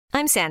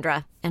I'm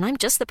Sandra, and I'm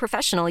just the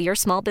professional your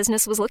small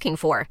business was looking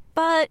for.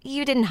 But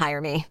you didn't hire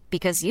me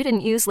because you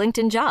didn't use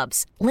LinkedIn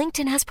Jobs.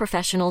 LinkedIn has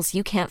professionals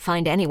you can't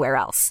find anywhere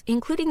else,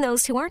 including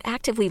those who aren't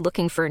actively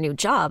looking for a new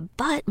job,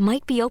 but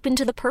might be open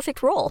to the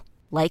perfect role,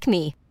 like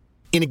me.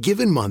 In a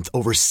given month,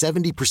 over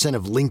 70%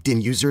 of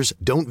LinkedIn users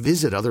don't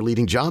visit other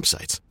leading job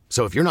sites.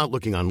 So if you're not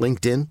looking on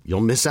LinkedIn,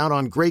 you'll miss out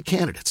on great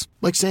candidates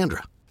like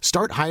Sandra.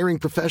 Start hiring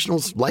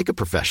professionals like a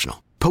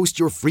professional. Post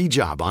your free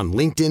job on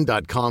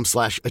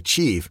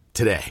linkedin.com/achieve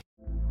today.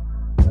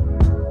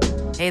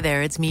 Hey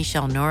there, it's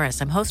Michelle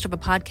Norris. I'm host of a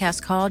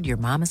podcast called Your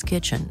Mama's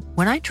Kitchen.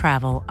 When I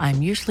travel,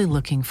 I'm usually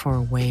looking for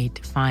a way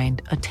to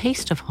find a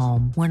taste of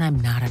home when I'm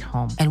not at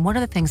home. And one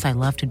of the things I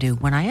love to do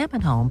when I am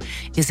at home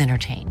is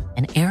entertain.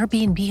 And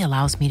Airbnb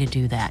allows me to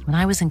do that. When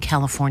I was in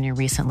California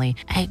recently,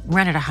 I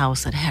rented a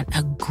house that had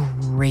a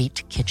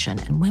great kitchen.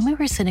 And when we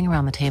were sitting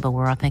around the table, we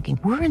were all thinking,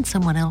 we're in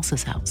someone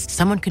else's house.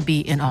 Someone could be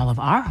in all of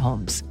our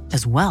homes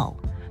as well.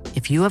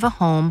 If you have a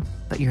home,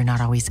 but you're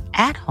not always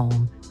at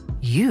home,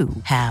 you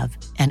have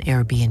an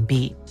Airbnb.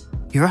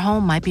 Your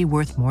home might be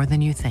worth more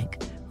than you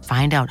think.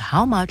 Find out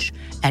how much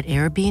at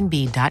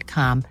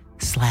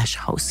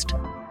airbnb.com/host.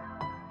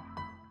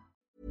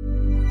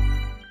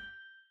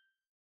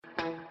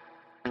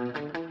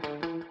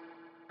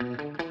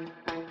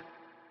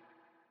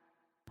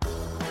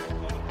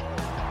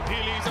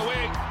 Healy's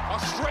away,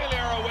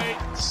 Australia away.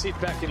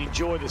 Sit back and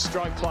enjoy the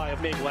stroke play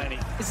of Meg Lanning.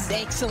 This is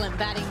excellent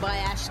batting by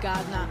Ash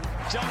Gardner.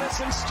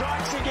 Jonathan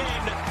strikes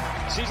again.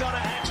 She's on a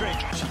hat-trick.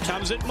 She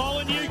comes at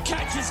Molyneux.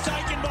 Catch is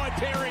taken by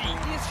Perry.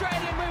 The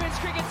Australian women's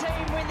cricket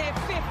team win their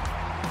 5th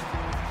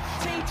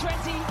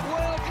T20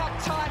 World Cup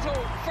title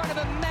in front of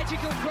a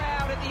magical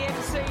crowd at the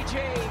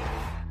MCG.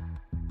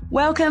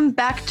 Welcome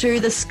back to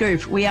The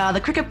Scoop. We are the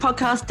cricket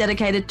podcast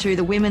dedicated to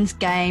the women's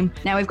game.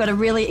 Now, we've got a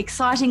really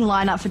exciting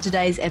lineup for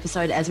today's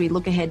episode as we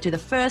look ahead to the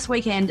first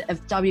weekend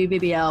of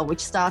WBBL, which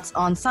starts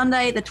on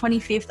Sunday, the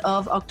 25th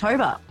of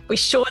October. We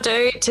sure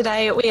do.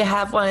 Today we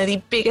have one of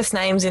the biggest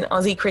names in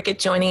Aussie cricket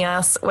joining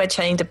us. We're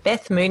chatting to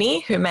Beth Mooney,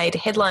 who made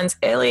headlines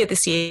earlier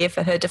this year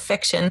for her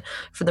defection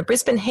from the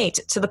Brisbane Heat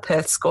to the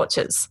Perth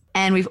Scorchers.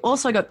 And we've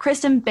also got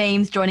Kristen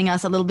Beams joining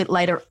us a little bit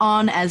later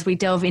on as we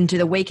delve into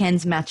the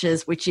weekend's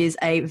matches, which is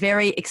a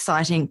very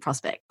exciting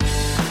prospect.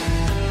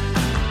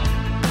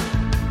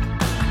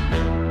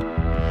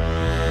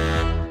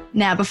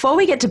 Now, before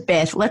we get to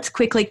Beth, let's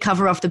quickly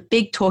cover off the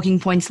big talking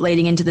points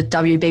leading into the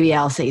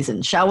WBBL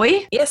season, shall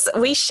we? Yes,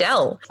 we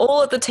shall.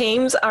 All of the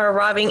teams are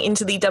arriving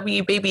into the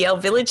WBBL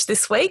Village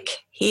this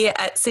week here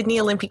at Sydney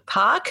Olympic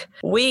Park.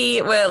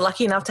 We were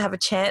lucky enough to have a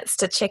chance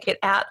to check it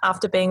out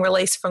after being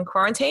released from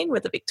quarantine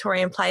with the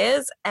Victorian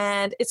players,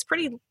 and it's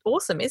pretty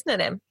awesome, isn't it,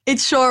 Em? It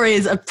sure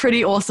is a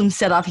pretty awesome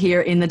setup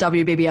here in the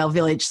WBBL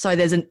Village. So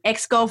there's an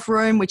ex-golf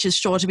room, which is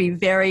sure to be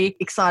very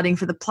exciting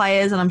for the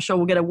players, and I'm sure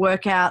we'll get a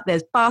workout.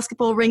 There's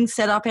basketball rings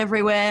set up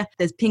everywhere.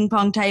 There's ping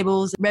pong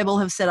tables. Rebel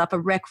have set up a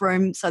rec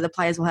room, so the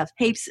players will have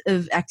heaps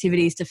of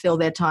activities to fill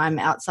their time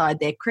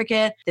outside their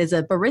cricket. There's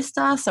a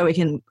barista, so we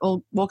can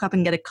all walk up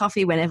and get a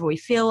coffee whenever we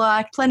feel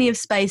like. Plenty of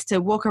space to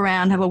walk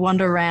around, have a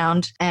wander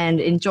around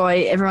and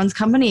enjoy everyone's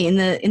company in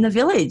the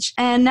village.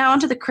 And now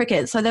onto the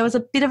cricket. So there was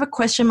a bit of a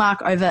question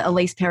mark over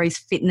Elise Perry's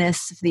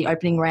fitness for the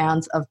opening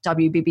rounds of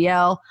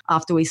WBBL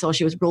after we saw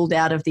she was ruled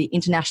out of the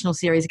international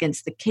series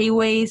against the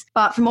Kiwis.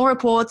 But from all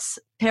reports,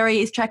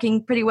 Perry is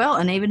tracking pretty well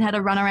and even had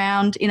a run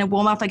around in a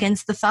warm-up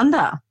against the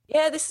Thunder.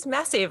 Yeah, this is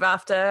massive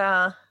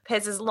after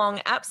Pez's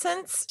long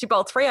absence. She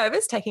bowled 3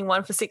 overs, taking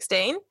 1 for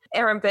 16.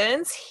 Erin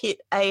Burns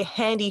hit a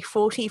handy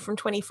 40 from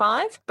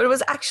 25, but it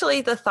was actually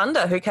the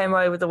Thunder who came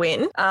away with the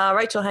win.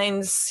 Rachel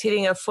Haynes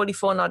hitting a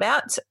 44 not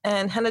out,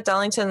 and Hannah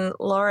Darlington,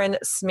 Lauren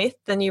Smith,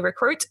 the new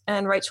recruit,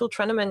 and Rachel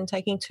Treneman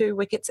taking 2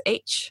 wickets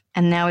each.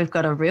 And now we've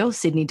got a real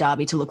Sydney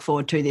derby to look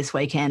forward to this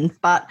weekend.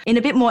 But in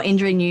a bit more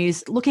injury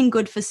news, looking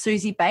good for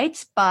Susie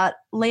Bates, but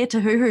Leah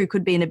Tahuhu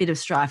could be in a bit of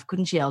strife,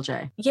 couldn't she,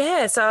 LJ?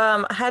 Yeah,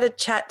 so I had a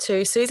chat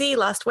to Susie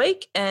last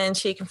week and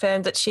she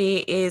confirmed that she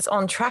is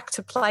on track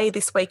to play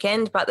this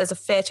weekend, but there's a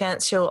fair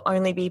chance she'll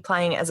only be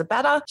playing as a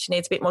batter. She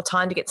needs a bit more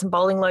time to get some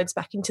bowling loads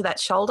back into that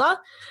shoulder.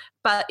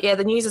 But, yeah,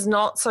 the news is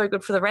not so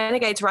good for the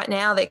Renegades right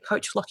now. Their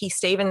coach, Lockie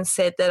Stevens,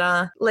 said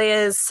that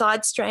Leah's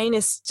side strain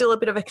is still a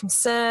bit of a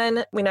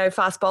concern. We know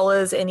fast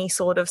bowlers, any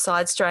sort of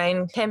side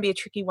strain can be a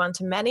tricky one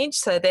to manage.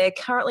 So they're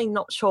currently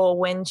not sure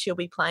when she'll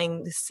be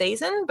playing this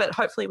season, but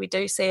hopefully we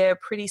do see her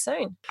pretty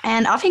soon.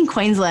 And up in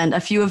Queensland,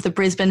 a few of the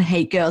Brisbane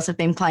Heat girls have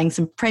been playing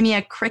some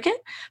Premier cricket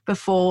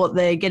before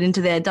they get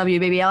into their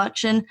WBBL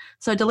action.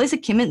 So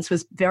Delisa Kimmins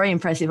was very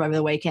impressive over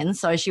the weekend.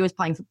 So she was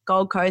playing for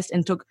Gold Coast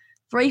and took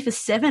 3 for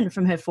 7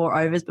 from her 4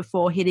 overs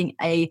before hitting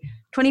a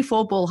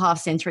 24-ball half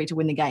century to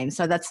win the game.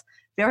 So that's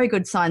very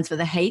good signs for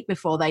the Heat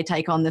before they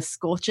take on the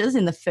Scorchers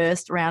in the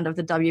first round of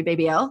the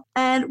WBBL.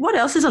 And what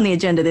else is on the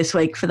agenda this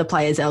week for the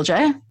players,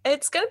 LJ?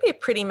 It's going to be a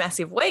pretty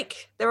massive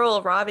week. They're all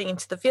arriving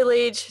into the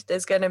village.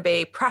 There's going to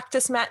be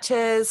practice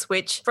matches,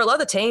 which for a lot of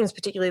the teams,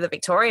 particularly the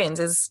Victorians,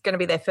 is going to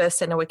be their first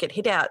centre wicket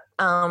hit out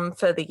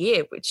for the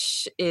year,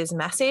 which is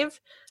massive.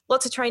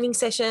 lots of training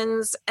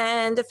sessions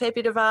and a fair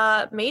bit of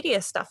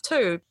media stuff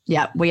too.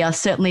 Yeah, we are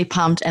certainly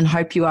pumped and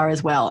hope you are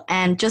as well.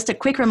 And just a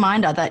quick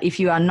reminder that if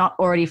you are not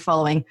already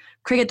following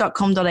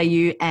cricket.com.au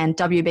and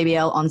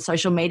WBBL on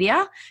social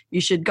media,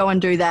 you should go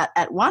and do that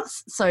at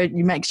once so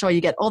you make sure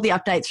you get all the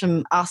updates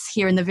from us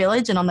here in the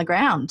village and on the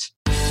ground.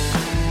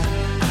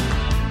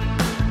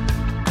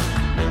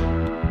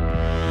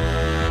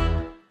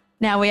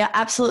 Now, we are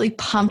absolutely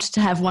pumped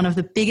to have one of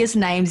the biggest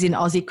names in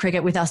Aussie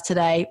cricket with us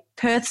today,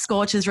 Perth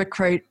Scorchers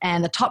recruit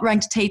and the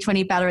top-ranked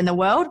T20 batter in the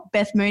world,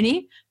 Beth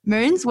Mooney.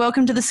 Moons,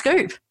 welcome to The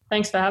Scoop.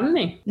 Thanks for having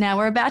me. Now,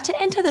 we're about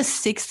to enter the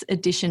 6th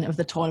edition of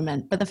the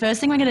tournament, but the first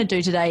thing we're going to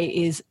do today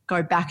is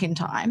go back in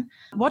time.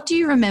 What do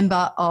you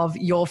remember of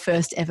your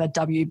first ever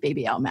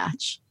WBBL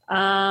match?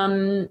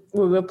 We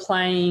were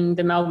playing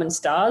the Melbourne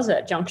Stars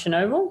at Junction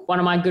Oval. One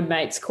of my good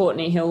mates,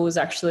 Courtney Hill, was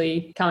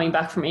actually coming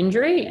back from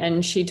injury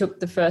and she took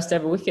the first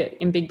ever wicket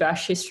in Big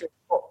Bash history,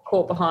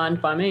 caught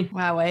behind by me.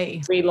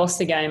 Wowee. We lost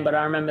the game, but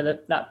I remember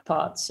that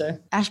part. So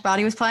Ash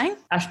Barty was playing?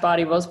 Ash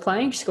Barty was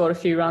playing. She scored a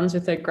few runs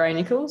with her Grey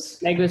Nichols.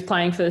 Meg was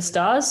playing for the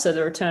Stars, so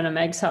the return of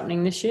Meg's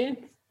happening this year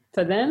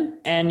for them.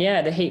 And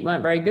yeah, the heat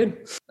weren't very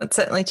good. It's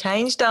certainly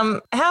changed.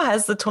 How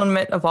has the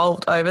tournament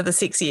evolved over the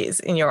 6 years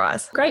in your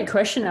eyes? Great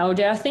question,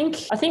 LJ.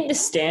 I think the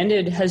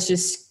standard has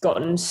just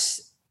gotten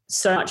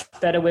so much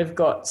better. We've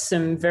got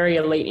some very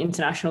elite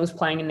internationals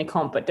playing in the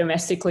comp, but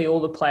domestically all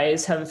the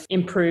players have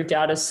improved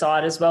out of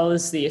side as well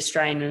as the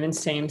Australian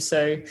women's team.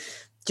 So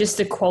just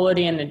the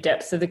quality and the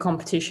depth of the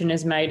competition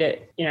has made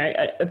it,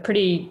 a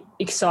pretty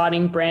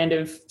exciting brand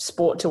of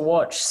sport to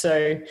watch.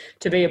 So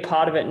to be a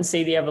part of it and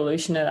see the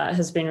evolution of that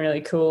has been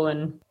really cool.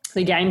 And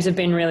the games have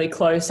been really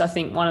close. I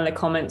think one of the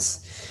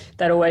comments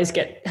that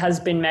has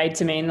been made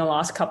to me in the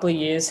last couple of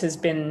years has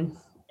been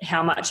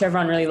how much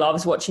everyone really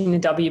loves watching the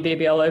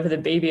WBBL over the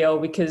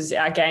BBL because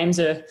our games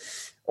are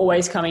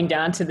always coming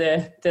down to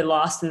the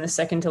last and the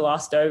second to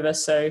last over.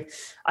 So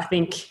I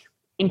think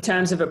in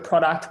terms of a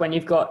product, when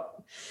you've got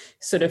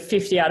sort of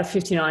 50 out of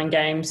 59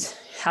 games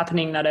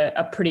happening that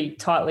are pretty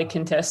tightly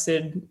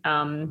contested,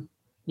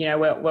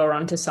 we're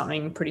onto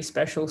something pretty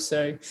special.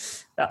 So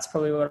that's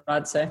probably what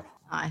I'd say.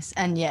 Nice.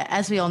 And yeah,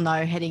 as we all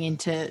know, heading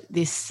into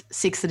this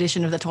 6th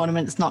edition of the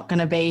tournament, it's not going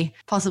to be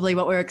possibly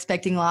what we were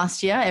expecting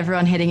last year.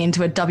 Everyone heading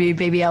into a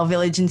WBBL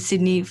village in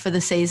Sydney for the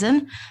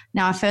season.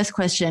 Now, our first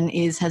question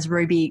is, has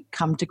Ruby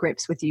come to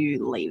grips with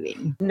you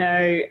leaving?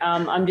 No,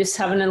 I'm just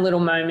having a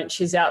little moment.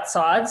 She's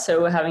outside, so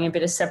we're having a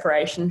bit of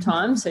separation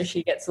time. So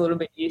she gets a little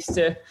bit used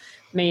to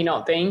me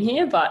not being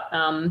here. But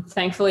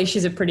thankfully,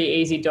 she's a pretty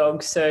easy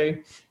dog. So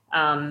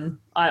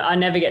I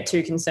never get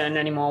too concerned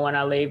anymore when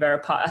I leave her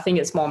apart. I think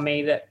it's more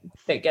me that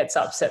gets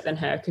upset than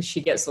her because she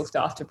gets looked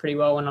after pretty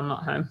well when I'm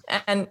not home.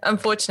 And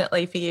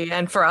unfortunately for you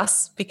and for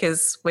us,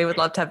 because we would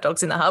love to have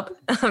dogs in the hub,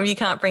 you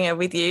can't bring her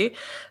with you.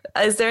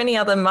 Is there any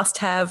other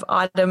must-have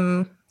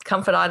item,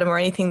 comfort item or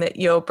anything that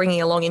you're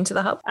bringing along into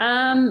the hub?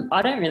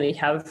 I don't really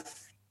have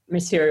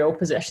material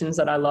possessions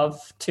that I love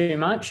too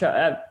much.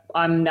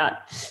 I'm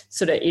that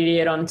sort of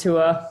idiot on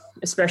tour,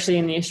 especially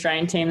in the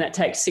Australian team, that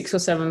takes 6 or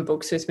 7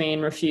 books with me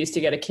and refuse to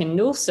get a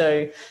Kindle.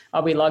 So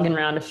I'll be lugging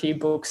around a few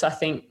books, I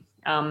think,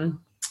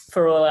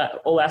 for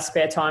all our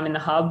spare time in the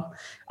hub.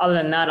 Other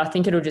than that, I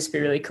think it'll just be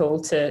really cool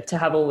to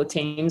have all the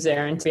teams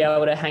there and to be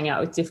able to hang out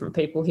with different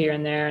people here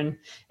and there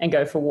and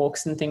go for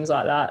walks and things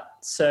like that.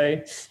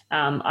 So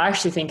I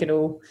actually think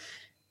it'll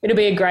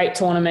be a great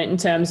tournament in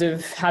terms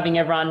of having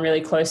everyone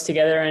really close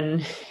together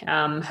and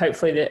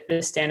hopefully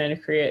the standard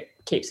of cricket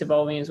keeps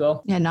evolving as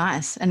well. Yeah,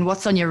 nice. And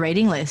what's on your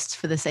reading list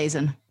for the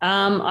season?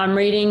 I'm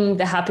reading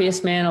The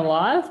Happiest Man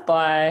Alive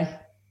by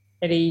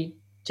Eddie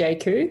J.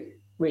 Koo,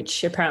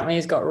 which apparently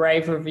has got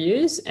rave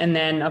reviews. And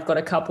then I've got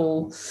a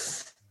couple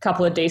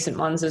of decent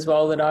ones as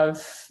well that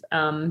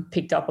I've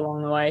picked up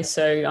along the way.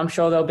 So I'm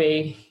sure there'll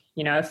be,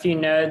 a few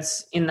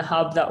nerds in the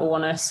hub that will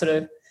want to sort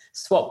of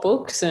swap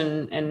books.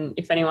 And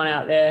if anyone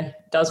out there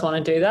does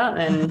want to do that,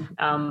 then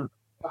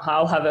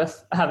I'll have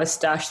a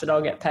stash that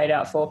I'll get paid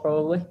out for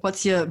probably.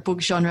 What's your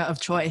book genre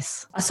of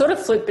choice? I sort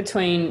of flip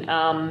between,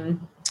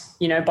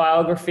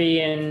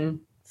 biography and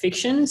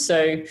fiction.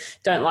 So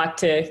don't like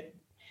to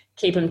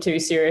keep them too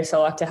serious. I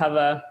like to have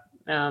a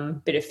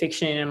bit of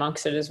fiction in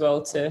amongst it as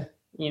well to,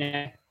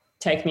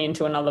 take me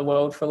into another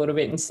world for a little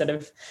bit instead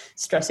of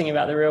stressing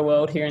about the real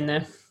world here and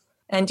there.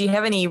 And do you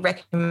have any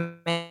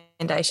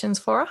recommendations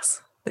for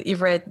us that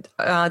you've read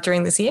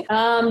during this year?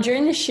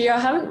 During this year, I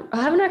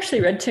haven't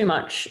actually read too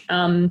much.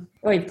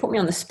 You've put me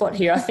on the spot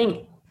here. I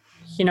think,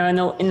 in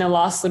the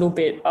last little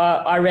bit,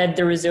 I read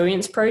The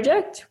Resilience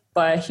Project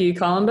by Hugh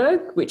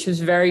Kallenberg, which was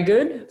very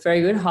good.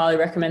 Highly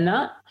recommend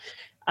that.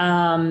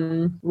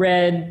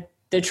 Read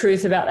The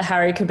Truth About the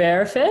Harry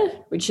Kabir Affair,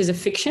 which is a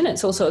fiction.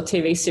 It's also a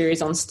TV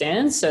series on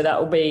Stan, so that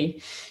will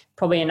be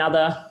probably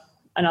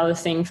another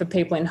thing for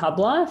people in hub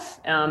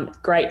life.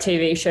 Great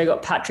TV show,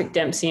 got Patrick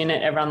Dempsey in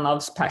it. Everyone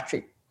loves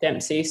Patrick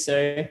Dempsey,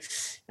 so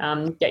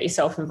get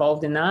yourself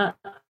involved in that.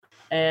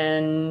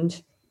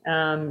 And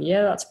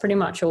that's pretty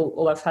much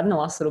all I've had in the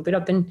last little bit.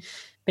 I've been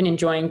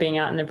enjoying being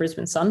out in the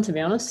Brisbane sun, to be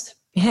honest.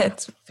 Yeah,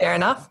 it's fair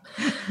enough.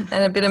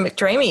 And a bit of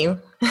McDreamy.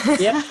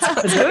 Yeah,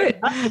 Sounds good.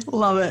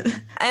 Love it.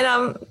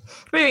 And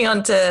moving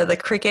on to the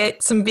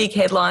cricket, some big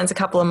headlines a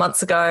couple of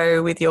months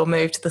ago with your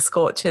move to the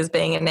Scorchers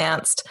being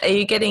announced. Are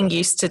you getting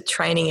used to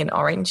training in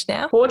orange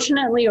now?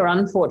 Fortunately or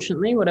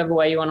unfortunately, whatever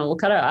way you want to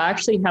look at it, I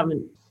actually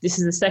haven't. This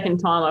is the second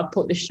time I've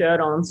put this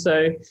shirt on,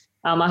 so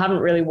I haven't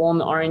really worn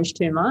the orange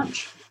too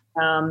much.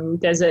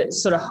 There's a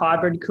sort of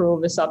hybrid crew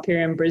of us up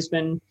here in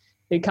Brisbane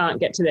who can't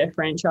get to their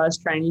franchise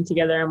training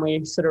together, and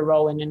we sort of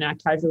roll in our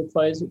casual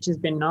clothes, which has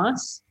been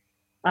nice.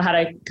 I had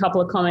a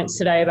couple of comments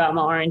today about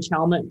my orange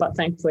helmet, but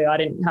thankfully I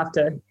didn't have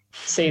to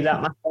see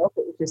that myself.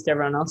 It was just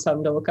everyone else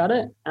having to look at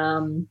it.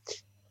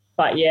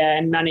 But yeah,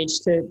 and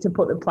managed to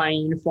put the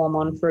playing uniform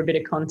on for a bit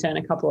of content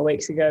a couple of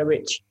weeks ago,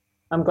 which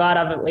I'm glad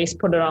I've at least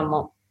put it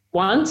on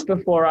once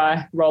before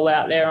I roll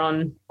out there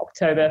on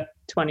October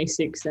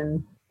 26th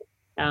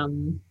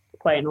and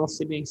play in North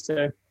Sydney.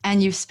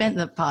 And you've spent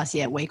the past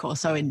week or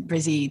so in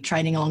Brizzy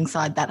training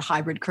alongside that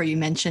hybrid crew you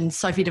mentioned.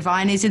 Sophie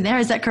Devine is in there,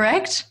 is that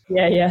correct?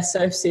 Yeah,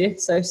 Sophie.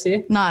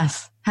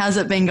 Nice. How's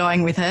it been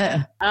going with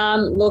her?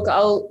 Look,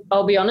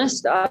 I'll be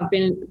honest, I've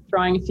been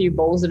throwing a few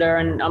balls at her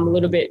and I'm a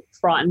little bit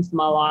frightened for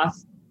my life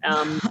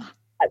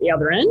at the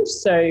other end.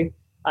 So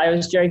I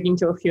was joking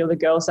to a few of the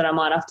girls that I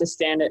might have to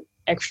stand at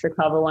extra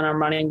cover when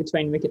I'm running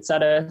between wickets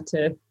at her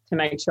to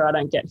make sure I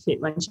don't get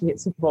hit when she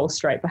hits the ball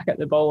straight back at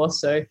the bowler.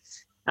 So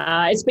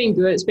it's been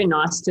good. It's been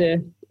nice to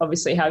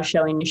obviously have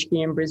Shelley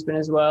Nishki in Brisbane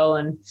as well.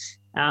 And,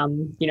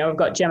 we've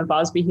got Gemma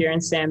Busby here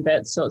and Sam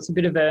Betts. So it's a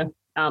bit of a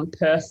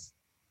Perth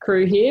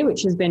crew here,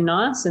 which has been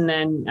nice. And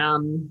then a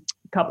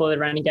couple of the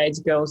Renegades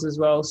girls as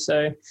well.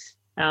 So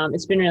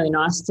it's been really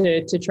nice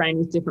to train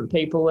with different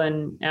people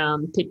and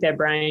pick their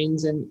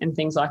brains and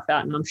things like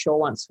that. And I'm sure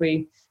once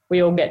we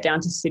all get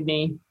down to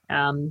Sydney,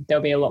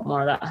 there'll be a lot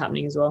more of that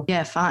happening as well.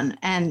 Yeah, fun.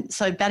 And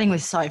so batting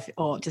with Soph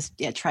or just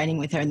training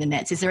with her in the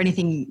nets, is there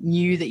anything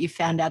new that you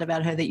found out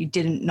about her that you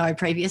didn't know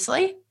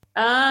previously?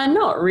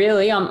 Not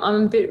really. I'm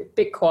a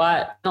bit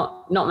quiet.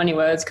 Not many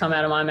words come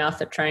out of my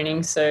mouth at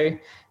training. So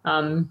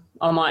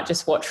I might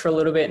just watch for a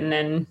little bit and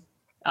then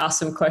ask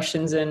some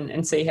questions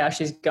and see how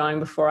she's going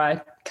before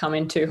I come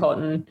in too hot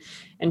and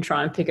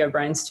try and pick her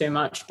brains too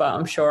much. But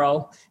I'm sure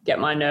I'll get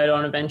my nerd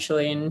on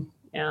eventually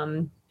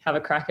and have a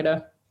crack at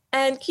her.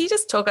 And can you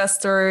just talk us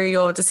through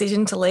your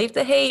decision to leave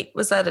the Heat?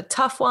 Was that a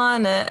tough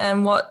one?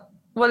 And what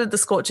did the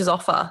Scorchers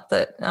offer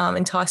that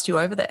enticed you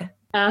over there?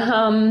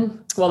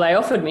 Well, they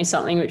offered me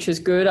something which was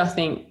good. I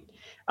think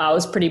I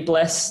was pretty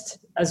blessed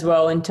as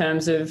well in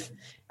terms of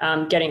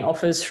getting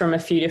offers from a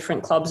few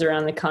different clubs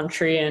around the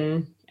country.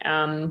 And,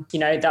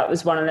 that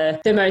was one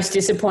of the most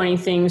disappointing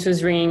things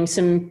was ringing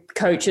some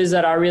coaches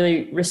that I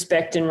really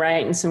respect and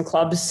rate and some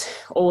clubs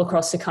all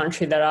across the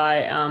country that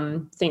I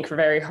think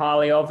very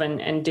highly of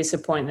and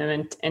disappoint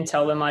them and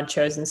tell them I'd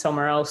chosen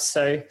somewhere else.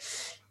 So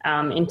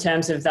in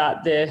terms of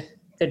that,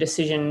 the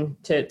decision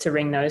to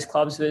ring those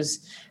clubs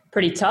was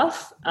pretty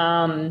tough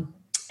and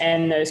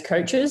those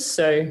coaches.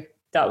 So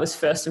that was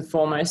first and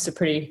foremost a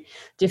pretty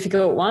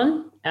difficult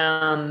one.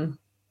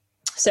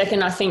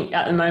 Second, I think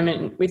at the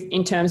moment,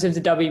 in terms of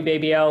the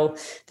WBBL,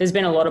 there's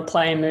been a lot of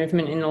player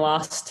movement in the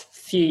last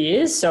few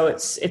years. So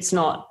it's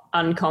not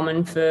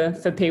uncommon for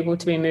people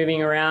to be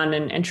moving around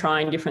and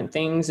trying different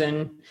things.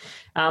 And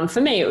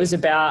for me, it was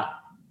about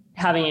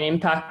having an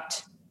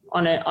impact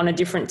on a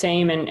different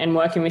team and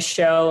working with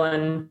Shell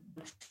and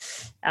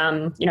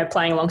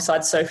playing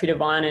alongside Sophie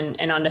Devine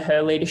and under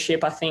her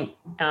leadership. I think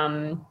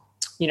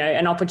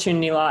an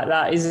opportunity like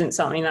that isn't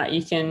something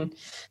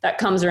that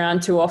comes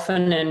around too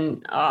often.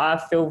 And I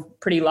feel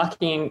pretty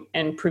lucky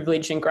and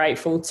privileged and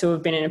grateful to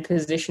have been in a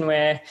position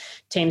where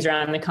teams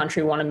around the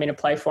country wanted me to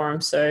play for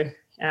them. So,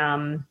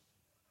 I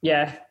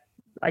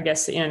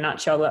guess in a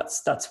nutshell,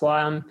 that's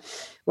why I'm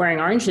wearing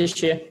orange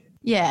this year.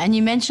 Yeah, and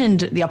you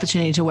mentioned the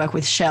opportunity to work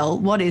with Shell.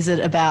 What is it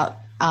about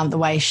the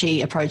way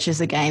she approaches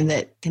the game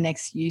that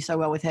connects you so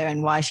well with her,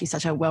 and why she's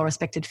such a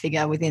well-respected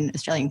figure within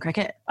Australian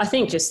cricket? I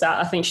think just that.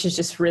 I think she's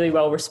just really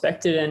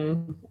well-respected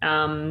and,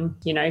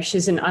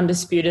 she's an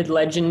undisputed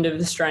legend of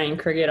Australian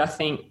cricket. I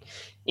think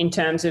in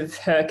terms of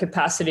her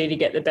capacity to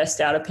get the best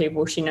out of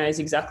people, she knows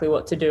exactly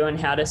what to do and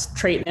how to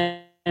treat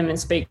them and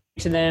speak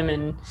to them.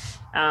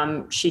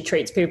 And she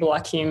treats people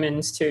like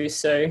humans too.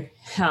 So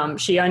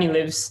she only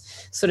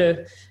lives sort of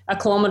a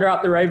kilometre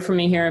up the road from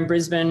me here in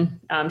Brisbane.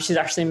 She's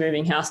actually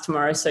moving house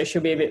tomorrow, so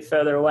she'll be a bit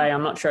further away.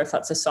 I'm not sure if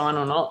that's a sign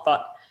or not,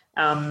 but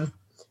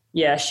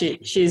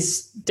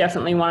she's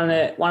definitely one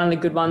of the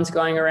good ones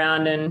going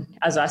around. And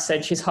as I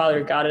said, she's highly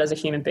regarded as a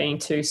human being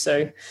too.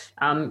 So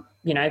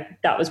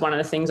that was one of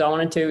the things I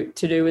wanted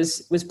to do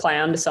was play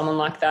under someone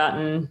like that.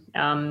 And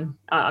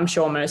I'm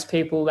sure most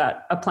people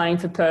that are playing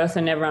for Perth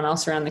and everyone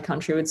else around the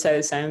country would say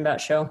the same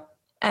about Shell.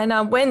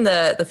 And when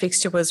the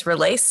fixture was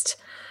released,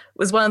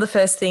 was one of the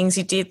first things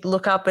you did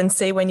look up and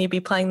see when you'd be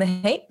playing the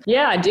Heat?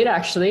 Yeah, I did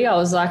actually. I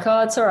was like,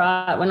 it's all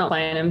right. We're not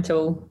playing them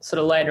till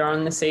sort of later on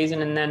in the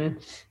season. And then,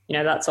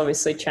 that's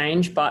obviously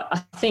changed. But I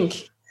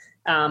think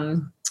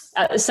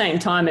at the same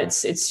time,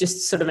 it's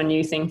just sort of a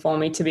new thing for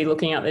me to be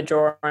looking at the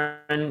draw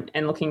and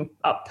looking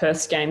up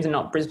Perth's games and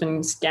not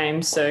Brisbane's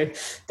games. So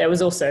there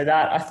was also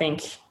that. I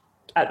think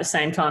at the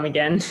same time,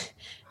 again,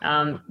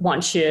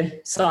 once you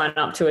sign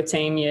up to a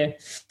team,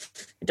 it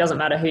doesn't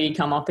matter who you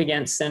come up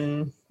against,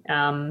 and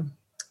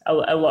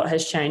a lot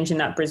has changed in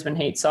that Brisbane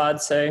Heat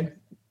side. So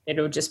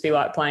it'll just be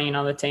like playing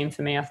another team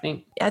for me, I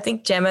think. I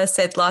think Gemma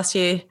said last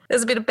year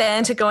there's a bit of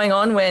banter going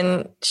on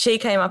when she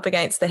came up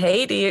against the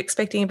Heat. Are you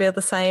expecting to be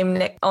the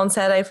same on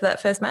Saturday for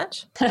that first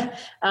match?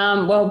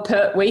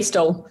 We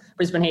stole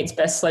Brisbane Heat's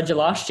best sledger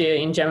last year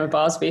in Gemma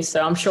Barsby,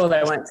 so I'm sure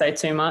they won't say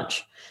too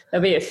much.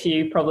 There'll be a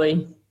few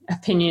probably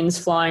opinions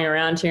flying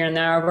around here and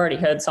there. I've already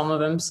heard some of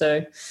them,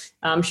 so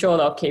I'm sure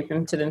they'll keep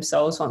them to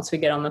themselves once we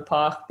get on the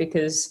park,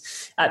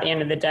 because at the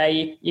end of the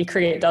day, your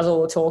cricket does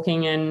all the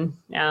talking, and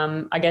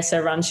I guess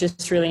everyone's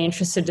just really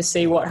interested to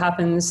see what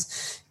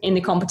happens in the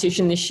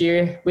competition this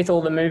year with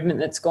all the movement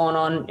that's gone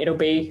on. It'll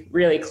be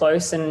really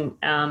close, and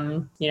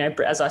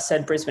as I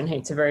said, Brisbane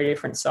Heat's a very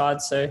different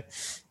side, so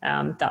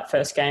that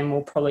first game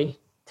will probably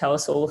tell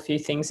us all a few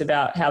things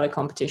about how the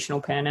competition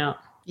will pan out.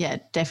 Yeah,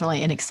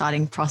 definitely an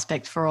exciting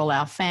prospect for all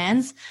our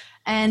fans.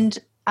 And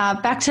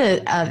back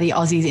to the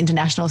Aussies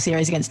international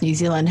series against New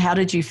Zealand, how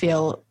did you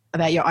feel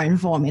about your own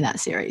form in that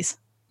series?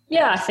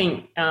 Yeah, I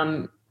think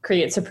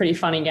cricket's a pretty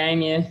funny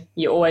game.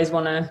 You always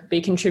want to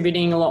be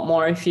contributing a lot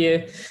more if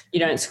you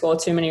don't score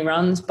too many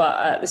runs. But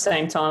at the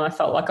same time, I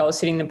felt like I was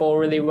hitting the ball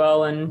really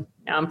well, and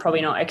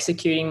probably not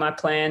executing my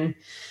plan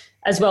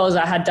as well as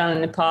I had done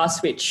in the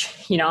past,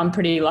 which, I'm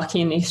pretty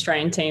lucky in the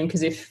Australian team,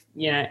 because if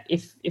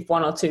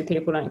one or two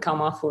people don't come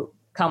off,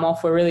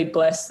 we're really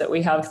blessed that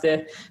we have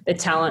the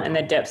talent and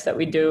the depth that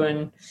we do.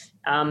 And,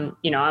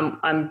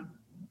 I'm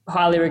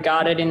highly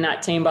regarded in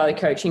that team by the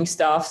coaching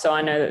staff, so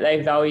I know that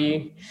they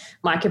value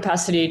my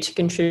capacity to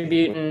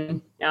contribute.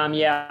 And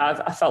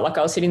I felt like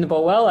I was hitting the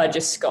ball well. I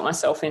just got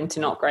myself into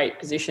not great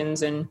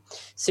positions and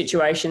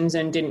situations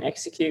and didn't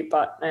execute,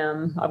 but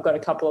I've got a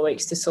couple of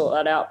weeks to sort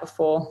that out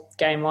before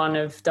game 1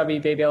 of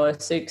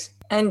WBBL 06.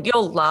 And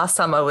your last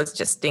summer was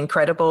just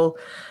incredible.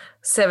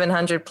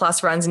 700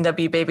 plus runs in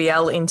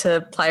WBBL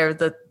into player of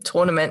the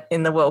tournament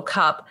in the World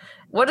Cup.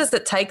 What does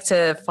it take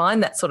to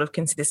find that sort of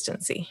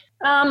consistency?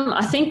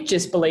 I think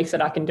just belief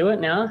that I can do it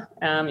now.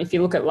 If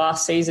you look at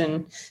last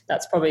season,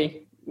 that's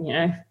probably,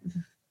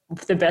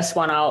 the best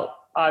one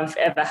I've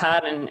ever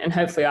had, and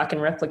hopefully I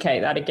can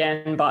replicate that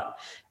again. But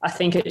I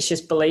think it's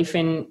just belief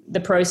in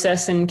the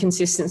process and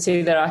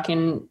consistency that I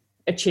can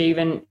achieve.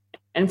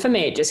 And for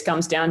me, it just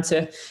comes down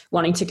to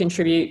wanting to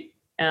contribute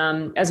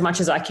as much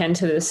as I can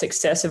to the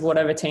success of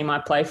whatever team I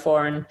play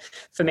for. And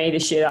for me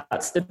this year,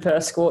 that's the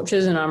Perth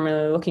Scorchers, and I'm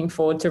really looking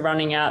forward to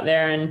running out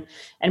there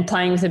and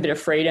playing with a bit of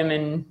freedom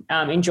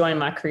and enjoying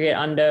my cricket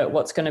under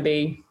what's going to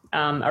be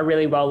a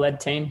really well-led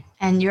team.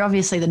 And you're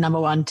obviously the number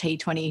 1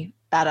 T20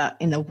 batter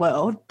in the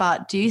world,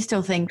 but do you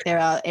still think there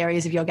are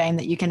areas of your game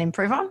that you can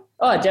improve on?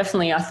 Oh,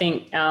 definitely. I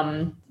think,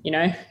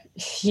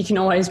 you can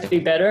always be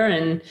better,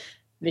 and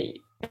the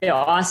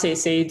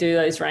ICC do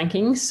those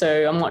rankings,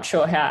 so I'm not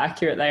sure how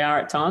accurate they are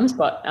at times.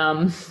 But,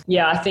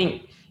 I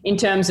think in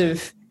terms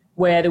of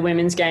where the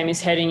women's game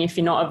is heading, if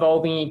you're not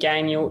evolving your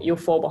game, you'll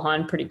fall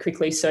behind pretty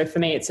quickly. So for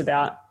me, it's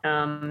about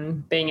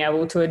being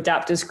able to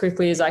adapt as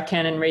quickly as I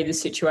can and read the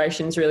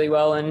situations really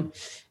well and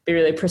be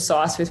really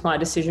precise with my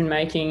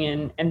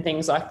decision-making and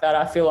things like that.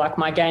 I feel like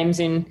my game's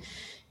in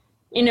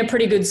a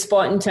pretty good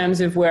spot in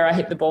terms of where I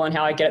hit the ball and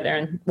how I get it there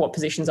and what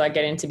positions I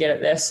get in to get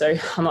it there. So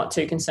I'm not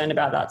too concerned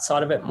about that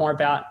side of it, more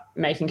about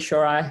making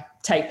sure I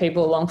take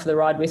people along for the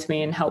ride with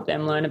me and help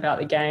them learn about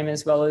the game,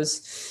 as well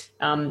as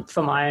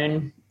for my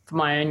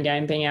own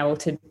game, being able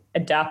to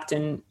adapt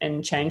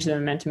and change the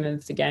momentum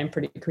of the game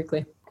pretty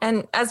quickly.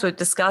 And as we've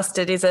discussed,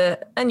 it is a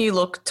new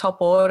look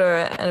top order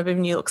and a bit of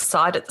a new look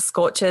side at the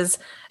Scorchers.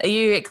 Are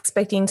you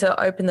expecting to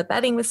open the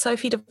batting with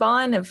Sophie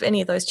Devine? Have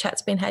any of those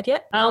chats been had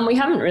yet? We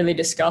haven't really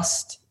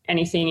discussed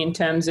anything in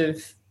terms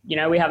of,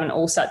 we haven't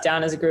all sat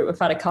down as a group. We've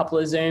had a couple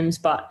of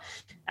Zooms, but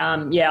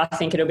I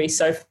think it'll be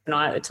Sophie and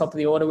I at the top of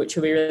the order, which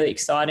will be really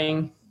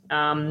exciting.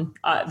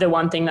 The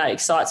one thing that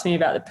excites me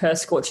about the Perth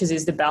Scorchers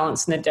is the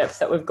balance and the depth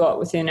that we've got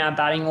within our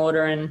batting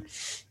order. And,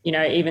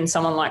 even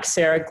someone like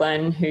Sarah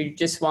Glenn, who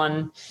just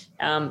won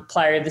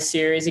Player of the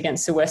Series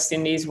against the West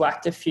Indies,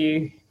 whacked a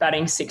few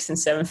batting 6 and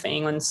 7 for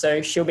England. So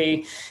she'll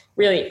be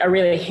a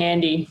really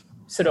handy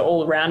sort of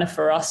all-rounder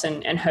for us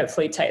and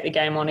hopefully take the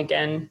game on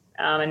again.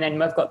 And then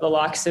we've got the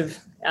likes of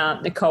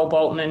Nicole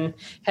Bolton and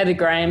Heather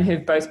Graham,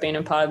 who've both been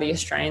a part of the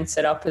Australian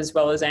setup, as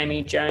well as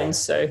Amy Jones.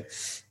 So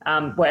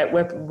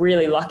we're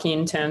really lucky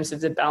in terms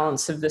of the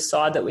balance of the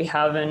side that we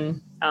have,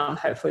 and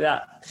hopefully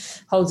that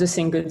holds us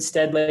in good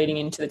stead leading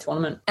into the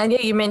tournament. And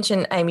you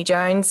mentioned Amy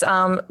Jones.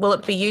 Will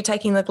it be you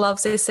taking the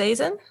gloves this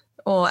season,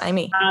 or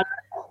Amy?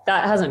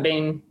 That hasn't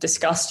been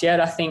discussed yet.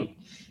 I think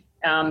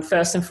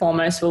first and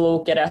foremost, we'll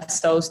all get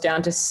ourselves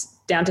down to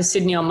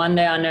Sydney on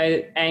Monday. I know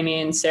that Amy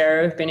and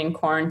Sarah have been in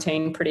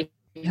quarantine pretty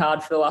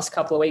hard for the last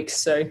couple of weeks,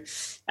 so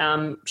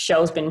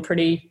Shell's been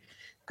pretty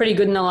pretty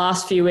good in the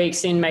last few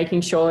weeks in making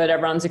sure that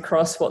everyone's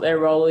across what their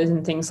role is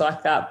and things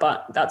like that.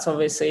 But that's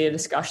obviously a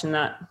discussion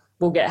that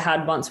will get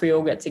had once we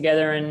all get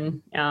together,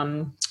 and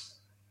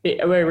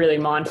we're really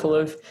mindful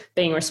of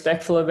being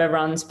respectful of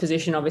everyone's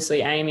position. Obviously,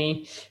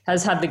 Amy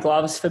has had the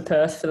gloves for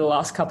Perth for the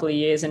last couple of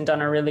years and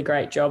done a really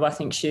great job. I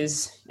think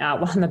she's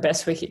one of the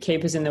best wicket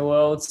keepers in the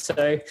world.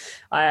 So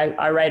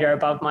I rate her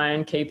above my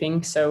own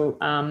keeping. So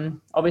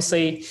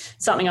obviously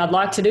something I'd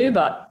like to do,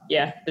 but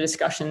yeah, the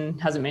discussion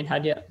hasn't been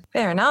had yet.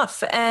 Fair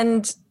enough.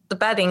 And the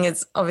batting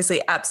is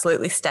obviously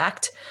absolutely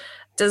stacked.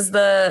 Does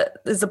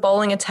the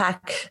bowling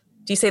attack,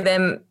 do you see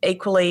them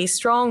equally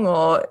strong,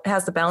 or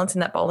how's the balance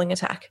in that bowling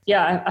attack?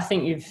 Yeah, I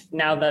think you've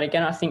nailed that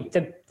again. I think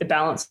the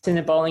balance in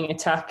the bowling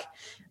attack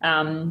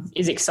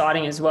is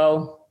exciting as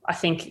well. I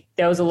think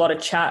there was a lot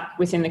of chat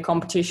within the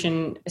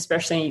competition,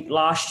 especially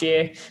last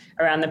year,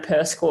 around the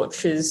Perth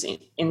scorchers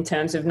in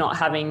terms of not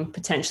having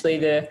potentially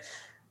the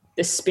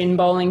spin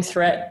bowling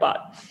threat,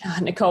 but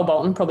Nicole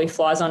Bolton probably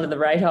flies under the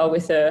radar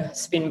with her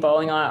spin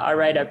bowling. I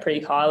rate her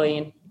pretty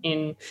highly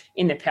in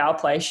the power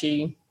play.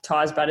 She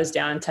ties batters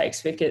down and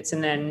takes wickets.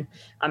 And then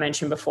I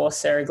mentioned before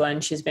Sarah Glenn,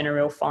 she's been a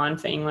real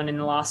find for England in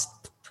the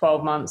last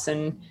 12 months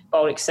and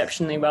bowled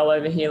exceptionally well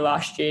over here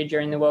last year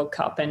during the World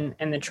Cup and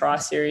the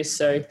Tri-Series.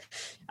 So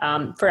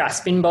for our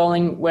spin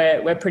bowling,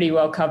 we're pretty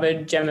well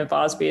covered. Gemma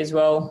Barsby as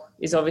well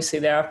is obviously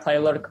there. I've played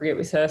a lot of cricket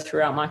with her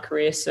throughout my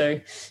career.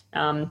 So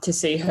to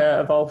see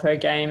her evolve her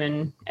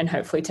game and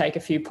hopefully take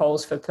a few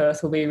polls for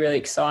Perth will be really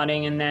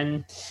exciting. And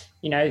then,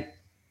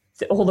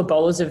 all the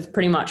bowlers have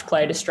pretty much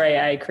played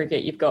Australia A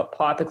cricket. You've got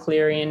Piper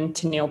Cleary and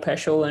Tennille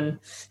Peschel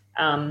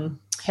and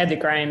Heather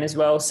Graham as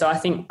well. So I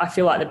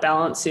feel like the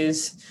balance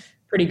is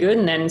pretty good.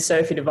 And then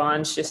Sophie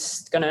Devine's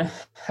just going to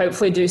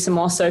hopefully do some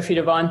more Sophie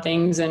Devine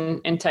things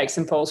and take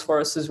some polls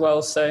for us as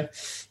well. So,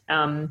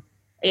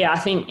 I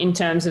think in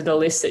terms of the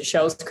list that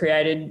Shell's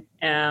created,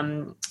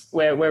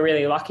 we're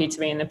really lucky to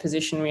be in the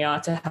position we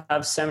are to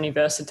have so many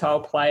versatile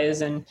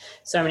players and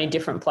so many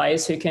different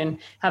players who can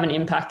have an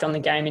impact on the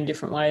game in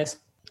different ways.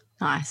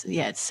 Nice.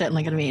 Yeah, it's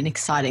certainly going to be an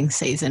exciting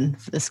season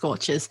for the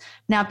Scorchers.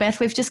 Now, Beth,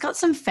 we've just got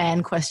some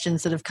fan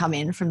questions that have come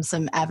in from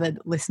some avid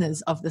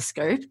listeners of The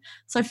Scoop.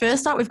 So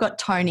first up, we've got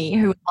Tony,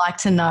 who would like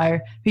to know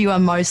who you are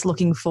most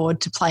looking forward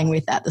to playing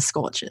with at the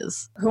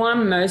Scorchers. Who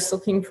I'm most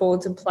looking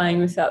forward to playing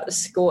with at the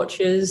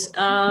Scorchers?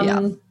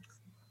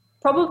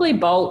 Probably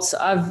Bolts.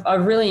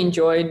 I've really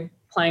enjoyed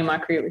playing my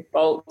cricket with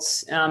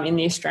Bolts in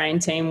the Australian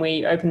team.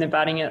 We opened the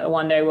batting at the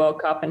One Day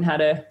World Cup and had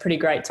a pretty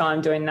great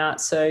time doing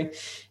that. So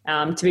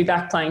to be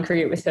back playing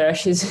cricket with her,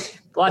 she's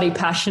bloody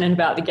passionate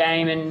about the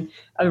game and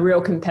a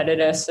real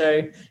competitor. So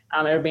it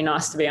would be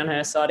nice to be on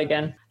her side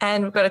again.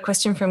 And we've got a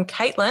question from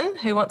Caitlin,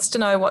 who wants to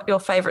know what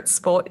your favourite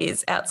sport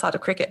is outside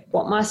of cricket.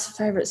 What my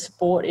favourite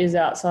sport is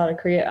outside of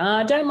cricket?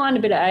 I don't mind a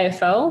bit of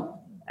AFL.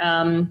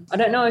 I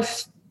don't know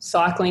if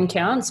cycling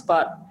counts,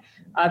 but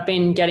I've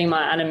been getting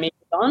my animation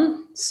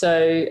on.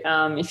 So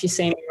if you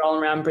see me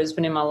rolling around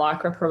Brisbane in my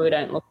Lycra, probably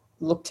don't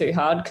look too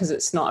hard because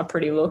it's not a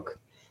pretty look.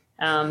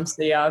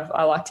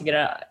 I like to get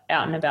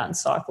out and about and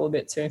cycle a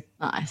bit too.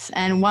 Nice.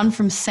 And one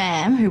from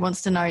Sam, who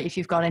wants to know if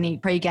you've got any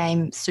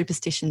pre-game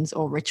superstitions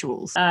or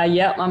rituals.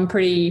 I'm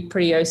pretty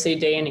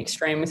OCD and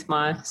extreme with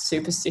my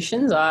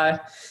superstitions. I'm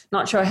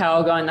not sure how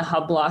I'll go in the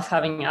hub life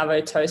having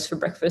avo toast for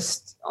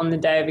breakfast on the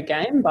day of a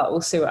game, but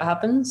we'll see what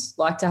happens.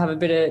 Like to have a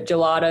bit of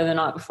gelato the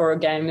night before a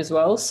game as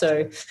well.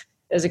 So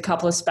there's a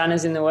couple of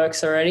spanners in the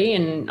works already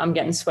and I'm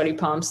getting sweaty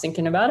palms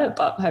thinking about it,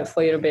 but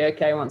hopefully it'll be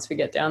okay once we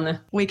get down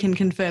there. We can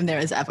confirm there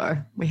is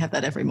avo. We have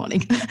that every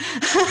morning.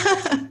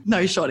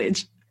 No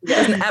shortage.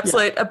 There's an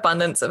absolute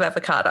abundance of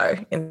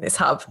avocado in this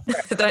hub,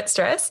 so don't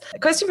stress. A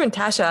question from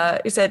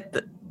Tasha, who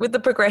said, with the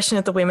progression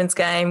of the women's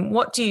game,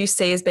 what do you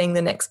see as being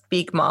the next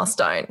big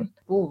milestone?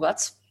 Oh,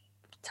 that's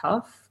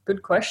tough.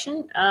 Good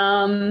question.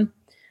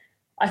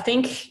 I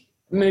think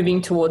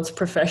moving towards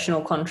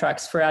professional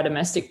contracts for our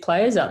domestic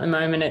players. At the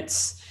moment,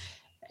 it's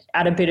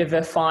at a bit of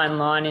a fine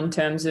line in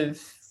terms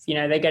of,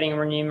 they're getting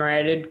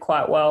remunerated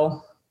quite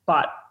well,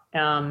 but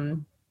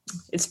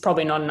it's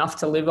probably not enough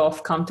to live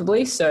off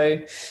comfortably.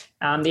 So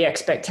the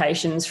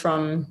expectations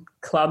from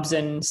clubs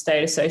and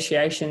state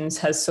associations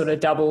has sort of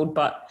doubled,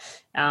 but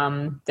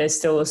there's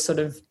still a sort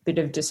of bit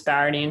of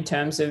disparity in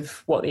terms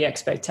of what the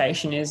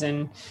expectation is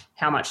and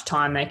how much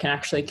time they can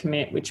actually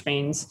commit, which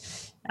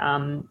means,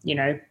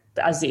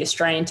 as the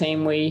Australian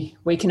team,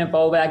 we can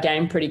evolve our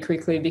game pretty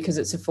quickly because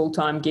it's a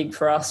full-time gig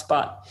for us,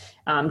 but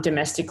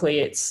domestically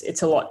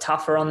it's a lot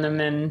tougher on them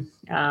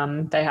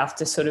and they have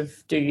to sort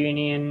of do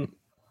uni and,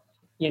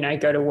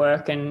 go to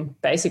work and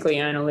basically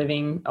earn a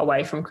living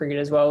away from cricket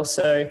as well.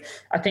 So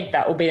I think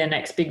that will be the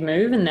next big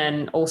move. And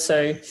then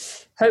also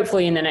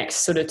hopefully in the next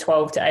sort of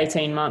 12 to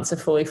 18 months, a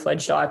fully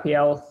fledged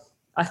IPL,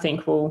 I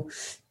think will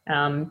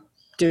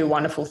do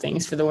wonderful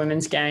things for the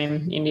women's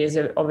game. India's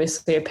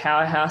obviously a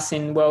powerhouse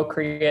in world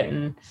cricket,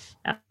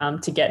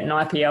 and to get an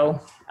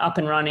IPL up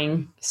and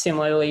running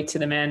similarly to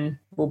the men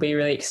will be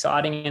really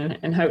exciting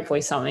and hopefully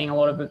something a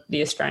lot of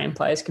the Australian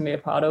players can be a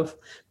part of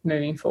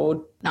moving forward.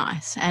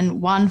 Nice.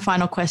 And one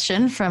final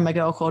question from a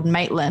girl called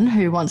Maitland,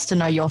 who wants to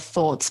know your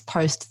thoughts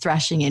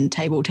post-thrashing in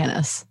table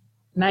tennis.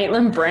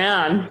 Maitland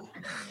Brown.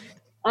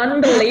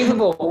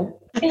 Unbelievable.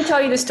 Let me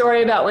tell you the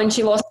story about when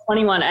she lost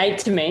 21-8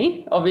 to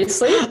me,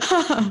 obviously.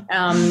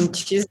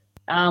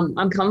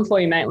 I'm coming for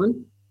you,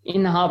 Maitland,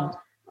 in the hub.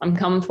 I'm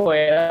coming for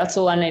you. That's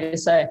all I need to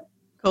say.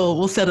 Cool.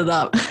 We'll set it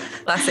up.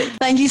 That's it.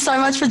 Thank you so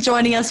much for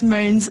joining us,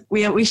 Moons.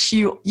 We wish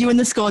you and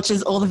the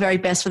Scorchers all the very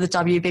best for the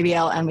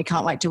WBBL, and we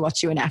can't wait to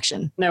watch you in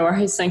action. No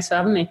worries. Thanks for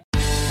having me.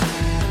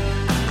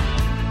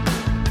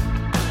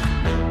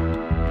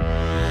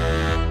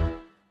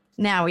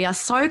 Now, we are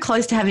so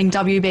close to having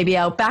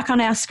WBBL back on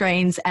our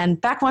screens,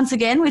 and back once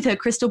again with her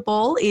crystal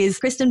ball is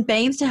Kristen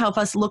Beams to help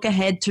us look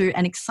ahead to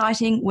an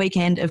exciting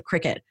weekend of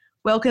cricket.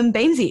 Welcome,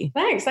 Beamsy.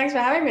 Thanks for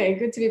having me.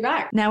 Good to be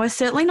back. Now, we're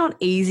certainly not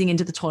easing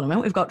into the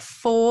tournament. We've got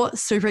 4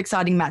 super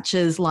exciting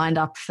matches lined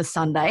up for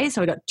Sunday.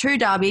 So we've got 2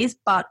 derbies,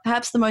 but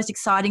perhaps the most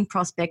exciting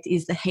prospect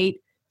is the Heat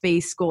v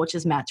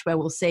Scorchers match, where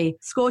we'll see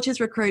Scorchers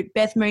recruit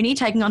Beth Mooney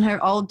taking on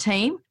her old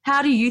team.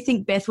 How do you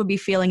think Beth would be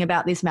feeling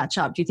about this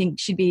matchup? Do you think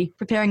she'd be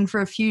preparing for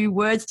a few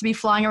words to be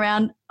flying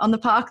around on the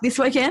park this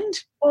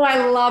weekend? Oh,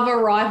 I love a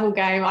rival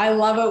game. I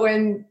love it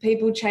when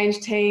people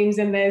change teams,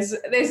 and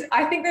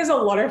I think there's a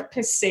lot of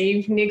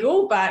perceived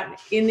niggle, but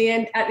at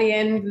the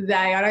end of the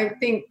day, I don't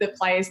think the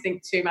players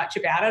think too much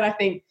about it.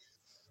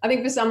 I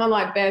think for someone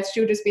like Beth,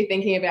 she'll just be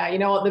thinking about, you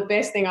know what, the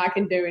best thing I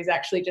can do is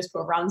actually just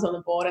put runs on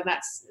the board, and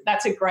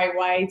that's a great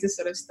way to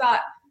sort of start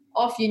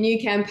off your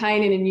new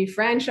campaign in a new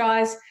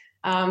franchise.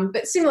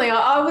 But similarly,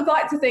 I would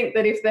like to think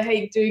that if the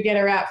Heat do get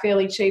her out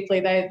fairly cheaply,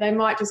 they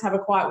might just have a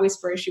quiet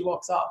whisper as she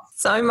walks off.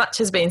 So much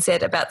has been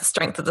said about the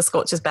strength of the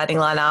Scorchers batting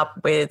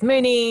lineup with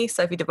Mooney,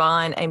 Sophie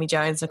Devine, Amy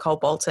Jones, Nicole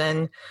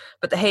Bolton.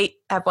 But the Heat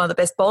have one of the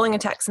best bowling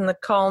attacks in the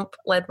comp,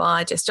 led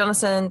by Jess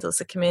Jonathan,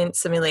 Delissa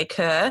Cummins, Amelia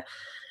Kerr.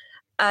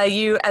 Are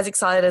you as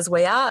excited as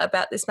we are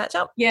about this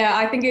matchup? Yeah,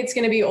 I think it's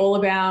going to be all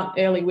about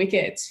early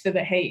wickets for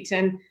the Heat,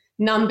 and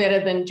none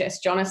better than Jess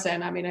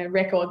Jonathan. I mean, her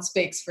record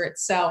speaks for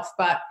itself,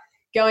 but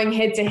going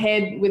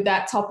head-to-head with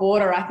that top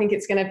order, I think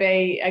it's going to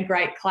be a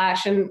great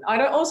clash. And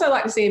I'd also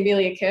like to see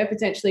Amelia Kerr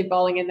potentially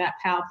bowling in that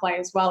power play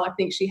as well. I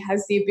think she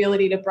has the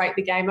ability to break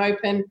the game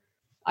open.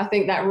 I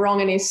think that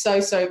Rongan is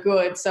so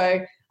good.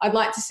 So I'd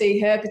like to see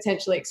her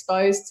potentially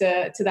exposed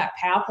to that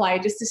power play,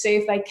 just to see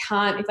if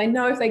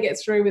they get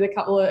through with a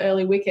couple of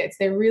early wickets,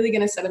 they're really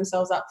going to set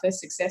themselves up for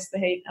success, the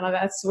Heat. And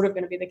that's sort of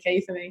going to be the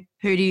key for me.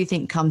 Who do you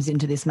think comes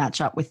into this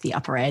matchup with the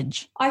upper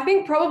edge? I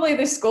think probably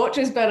the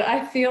Scorchers, but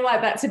I feel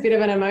like that's a bit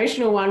of an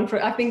emotional one.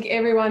 I think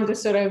everyone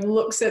just sort of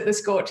looks at the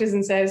Scorchers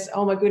and says,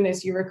 oh my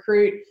goodness, you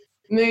recruit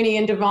Mooney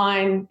and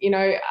Devine,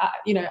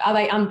 are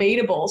they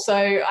unbeatable? So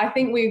I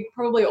think we're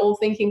probably all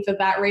thinking for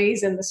that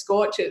reason the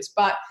Scorchers.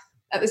 But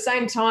at the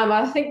same time,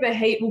 I think the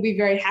Heat will be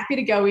very happy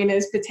to go in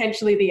as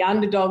potentially the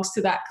underdogs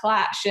to that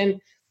clash. And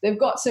they've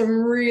got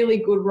some really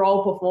good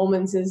role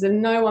performances,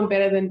 and no one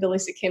better than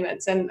Delissa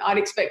Cummins. And I'd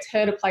expect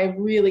her to play a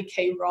really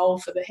key role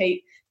for the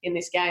Heat in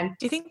this game.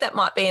 Do you think that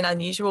might be an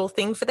unusual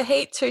thing for the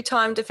Heat,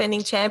 2-time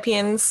defending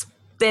champions,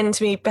 then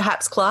to be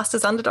perhaps classed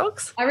as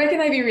underdogs? I reckon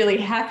they'd be really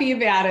happy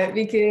about it,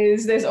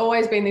 because there's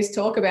always been this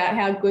talk about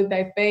how good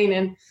they've been.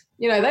 And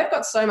they've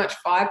got so much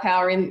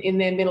firepower in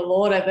their middle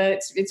order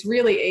that it's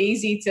really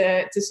easy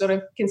to sort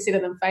of consider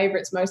them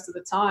favourites most of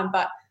the time.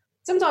 But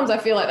sometimes I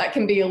feel like that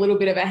can be a little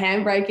bit of a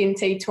handbrake in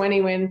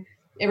T20 when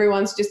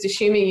everyone's just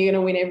assuming you're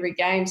going to win every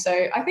game.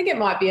 So I think it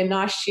might be a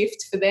nice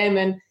shift for them.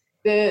 And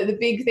the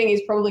big thing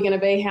is probably going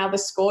to be how the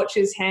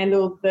Scorchers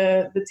handled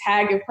the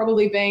tag of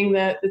probably being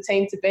the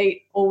team to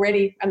beat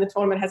already, and the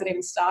tournament hasn't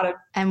even started.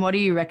 And what do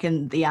you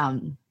reckon the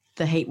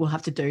Heat will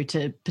have to do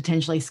to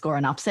potentially score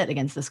an upset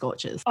against the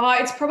Scorchers? Oh,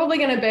 it's probably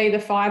going to be the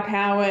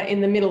firepower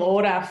in the middle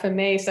order for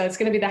me. So it's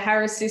going to be the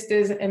Harris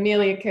sisters,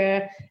 Amelia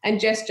Kerr and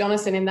Jess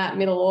Jonathan in that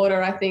middle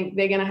order. I think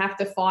they're going to have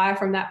to fire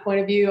from that point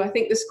of view. I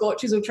think the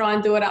Scorchers will try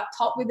and do it up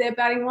top with their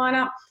batting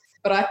lineup,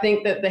 but I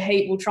think that the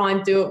Heat will try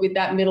and do it with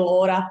that middle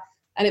order.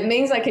 And it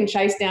means they can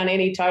chase down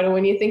any total.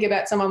 When you think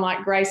about someone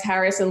like Grace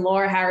Harris and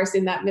Laura Harris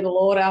in that middle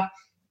order,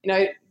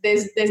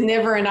 there's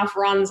never enough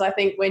runs, I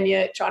think, when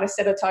you try to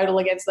set a total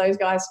against those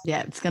guys.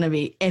 Yeah, it's going to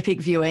be epic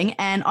viewing.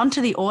 And on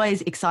to the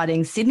always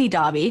exciting Sydney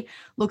derby.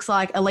 Looks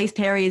like Elise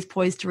Perry is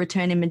poised to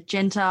return in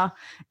magenta.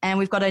 And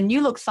we've got a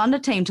new look Thunder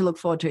team to look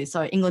forward to.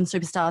 So England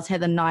superstars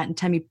Heather Knight and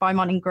Tammy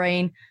Beaumont in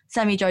green,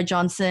 Sammy Jo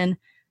Johnson.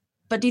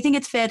 But do you think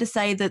it's fair to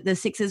say that the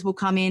Sixers will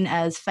come in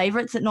as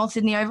favourites at North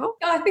Sydney Oval?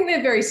 I think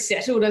they're very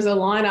settled as a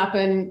lineup,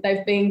 and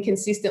they've been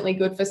consistently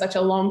good for such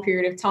a long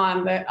period of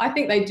time that I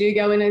think they do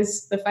go in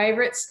as the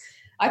favourites.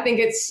 I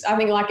think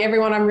like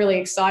everyone, I'm really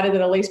excited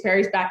that Elise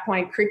Perry's back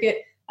playing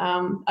cricket.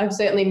 I've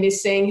certainly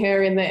missed seeing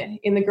her in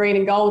the green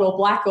and gold or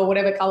black or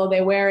whatever colour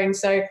they're wearing.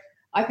 So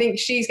I think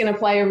she's going to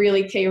play a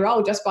really key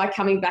role just by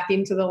coming back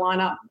into the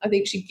lineup. I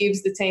think she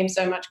gives the team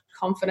so much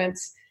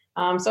confidence.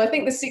 So I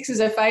think the Sixers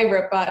are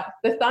favourite, but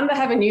the Thunder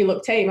have a new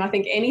look team. I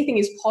think anything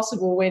is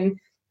possible when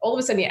all of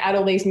a sudden you add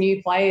all these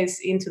new players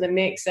into the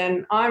mix.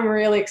 And I'm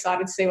really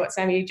excited to see what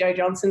Sammy Jo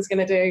Johnson's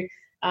going to do.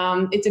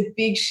 It's a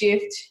big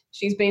shift.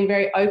 She's been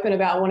very open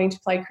about wanting to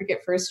play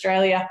cricket for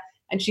Australia.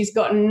 And she's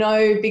got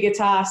no bigger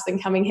task than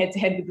coming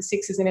head-to-head with the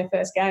Sixers in her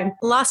first game.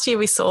 Last year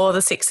we saw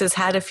the Sixers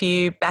had a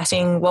few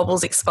batting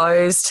wobbles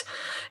exposed.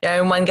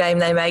 In one game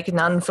they made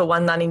none for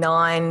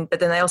 199, but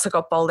then they also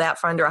got bowled out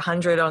for under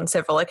 100 on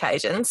several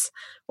occasions.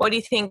 What do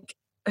you think?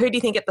 Who do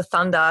you think at the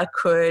Thunder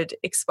could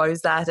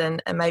expose that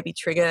and maybe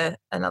trigger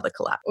another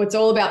collapse? Well, it's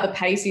all about the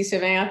paces for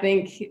me. I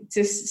think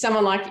just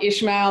someone like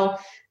Ishmael,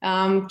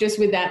 just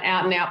with that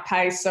out-and-out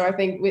pace. So I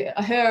think with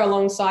her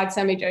alongside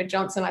Sammy Jo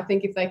Johnson, I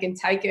think if they can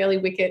take early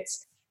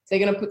wickets, they're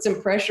going to put some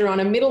pressure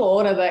on a middle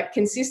order that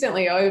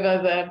consistently over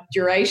the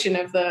duration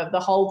of the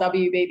whole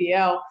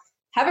WBBL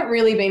haven't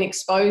really been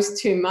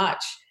exposed too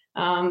much.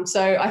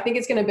 So I think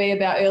it's going to be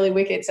about early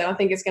wickets, and I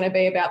think it's going to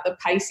be about the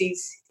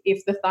paces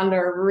if the Thunder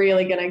are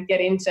really going to get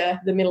into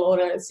the middle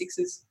order of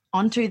Sixers.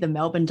 Onto the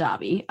Melbourne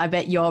derby. I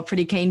bet you're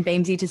pretty keen,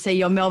 Beamsy, to see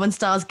your Melbourne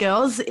Stars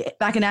girls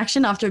back in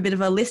action after a bit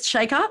of a list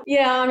shake-up.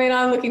 Yeah, I mean,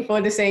 I'm looking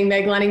forward to seeing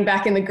Meg Lanning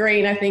back in the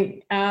green. I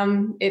think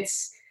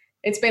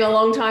it's been a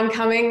long time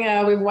coming.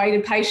 We've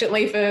waited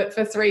patiently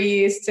for 3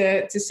 years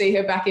to see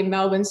her back in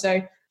Melbourne. So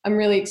I'm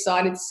really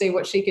excited to see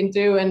what she can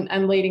do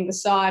and leading the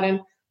side. And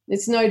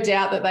it's no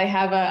doubt that they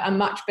have a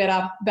much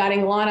better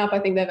batting lineup. I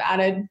think they've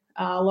added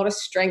a lot of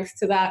strength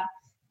to that,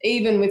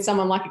 even with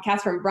someone like a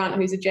Catherine Brunt,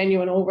 who's a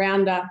genuine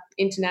all-rounder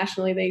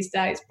internationally these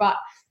days. But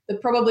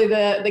probably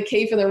the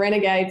key for the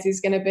Renegades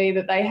is going to be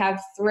that they have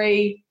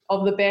three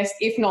of the best,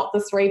 if not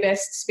the three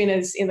best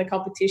spinners in the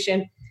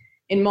competition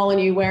in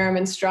Molyneux, Wareham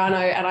and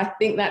Strano. And I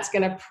think that's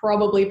going to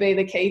probably be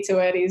the key to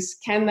it is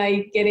can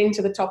they get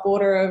into the top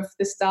order of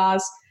the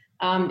Stars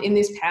in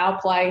this power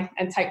play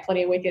and take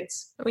plenty of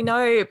wickets. We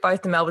know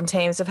both the Melbourne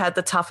teams have had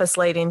the toughest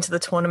lead into the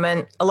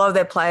tournament. A lot of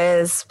their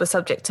players were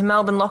subject to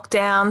Melbourne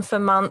lockdown for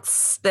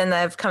months. Then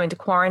they've come into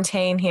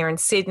quarantine here in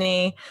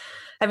Sydney.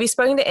 Have you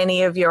spoken to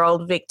any of your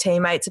old Vic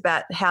teammates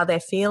about how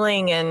they're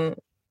feeling and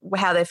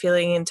how they're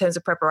feeling in terms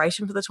of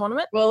preparation for the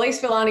tournament? Well,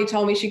 Elise Villani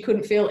told me she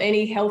couldn't feel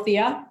any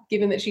healthier,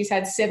 given that she's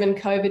had 7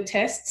 COVID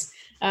tests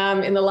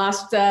in the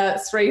last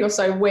 3 or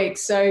so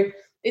weeks. So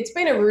it's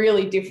been a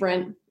really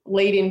different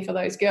lead-in for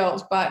those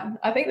girls. But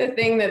I think the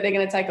thing that they're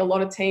going to take a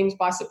lot of teams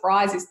by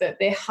surprise is that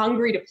they're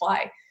hungry to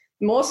play,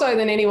 more so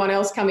than anyone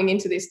else coming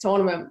into this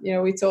tournament. You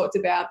know, we talked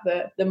about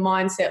the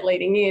mindset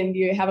leading in.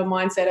 You have a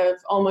mindset of,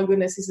 oh my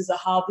goodness, this is a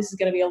hub, this is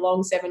going to be a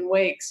long 7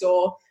 weeks,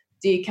 or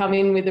do you come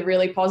in with a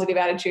really positive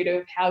attitude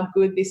of how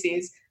good this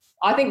is?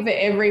 I think for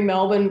every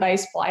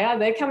Melbourne-based player,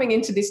 they're coming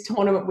into this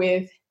tournament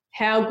with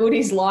how good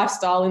is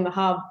lifestyle in the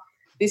hub.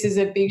 This is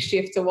a big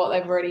shift to what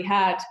they've already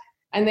had.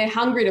 And they're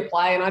hungry to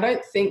play. And I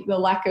don't think the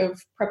lack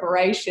of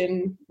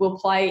preparation will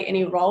play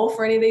any role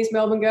for any of these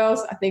Melbourne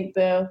girls. I think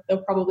they'll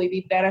probably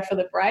be better for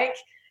the break.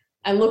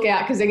 And look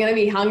out, because they're going to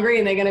be hungry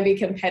and they're going to be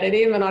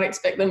competitive, and I'd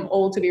expect them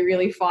all to be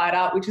really fired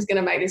up, which is going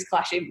to make this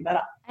clash even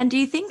better. And do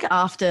you think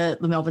after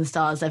the Melbourne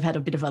Stars, they've had a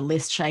bit of a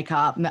list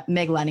shake-up,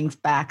 Meg Lanning's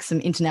back,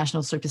 some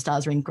international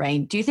superstars are in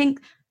green, do you think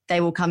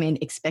they will come in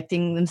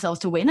expecting themselves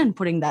to win and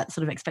putting that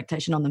sort of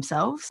expectation on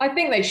themselves? I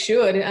think they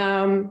should.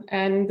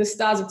 And the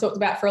Stars have talked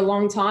about for a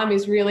long time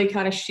is really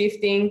kind of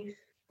shifting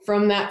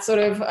from that sort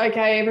of,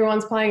 okay,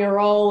 everyone's playing a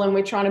role and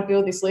we're trying to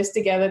build this list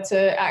together,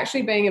 to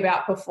actually being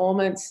about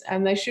performance.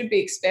 And they should be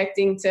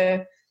expecting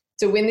to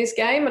win this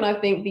game. And I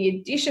think the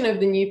addition of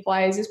the new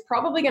players is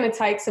probably going to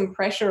take some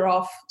pressure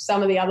off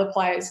some of the other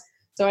players.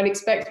 So I'd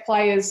expect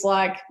players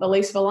like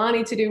Elise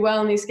Villani to do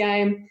well in this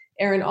game,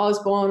 Erin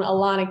Osborne,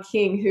 Alana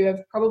King, who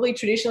have probably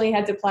traditionally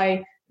had to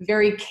play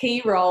very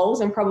key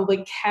roles and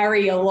probably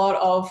carry a lot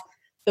of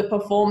the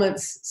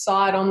performance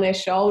side on their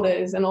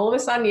shoulders. And all of a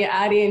sudden you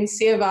add in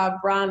Siva,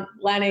 Brunt,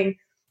 Lanning,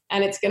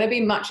 and it's going to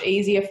be much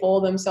easier for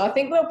them. So I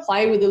think they'll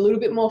play with a little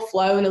bit more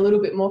flow and a little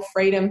bit more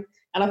freedom.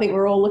 And I think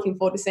we're all looking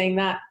forward to seeing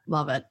that.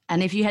 Love it.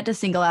 And if you had to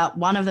single out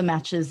one of the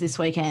matches this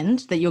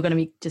weekend that you're going to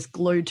be just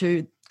glued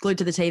to the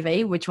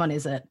TV, which one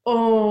is it?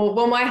 Oh,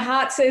 well, my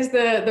heart says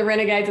the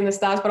Renegades and the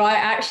Stars, but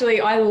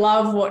I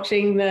love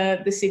watching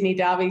the Sydney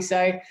derby.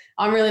 So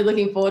I'm really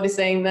looking forward to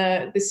seeing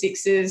the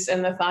Sixers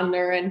and the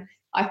Thunder. And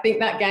I think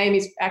that game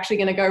is actually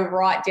going to go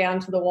right down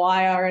to the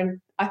wire. And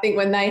I think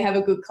when they have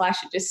a good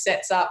clash, it just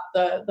sets up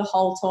the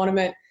whole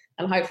tournament.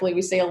 And hopefully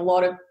we see a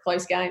lot of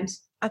close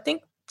games. I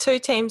think 2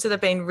 teams that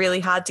have been really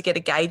hard to get a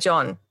gauge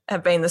on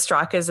have been the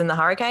Strikers and the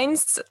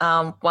Hurricanes.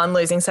 One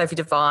losing Sophie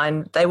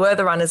Devine. They were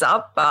the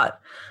runners-up,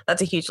 but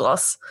that's a huge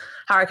loss.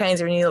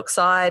 Hurricanes are a new look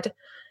side.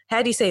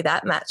 How do you see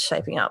that match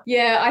shaping up?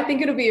 Yeah, I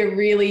think it'll be a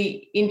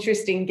really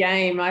interesting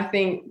game. I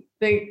think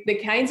the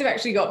Canes have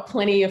actually got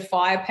plenty of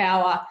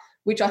firepower,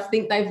 which I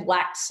think they've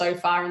lacked so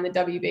far in the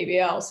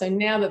WBBL. So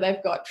now that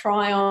they've got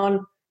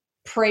Tryon,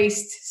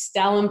 Priest,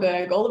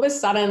 Stellenberg, all of a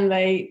sudden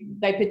they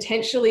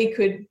potentially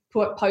could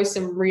post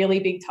some really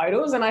big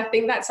totals. And I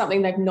think that's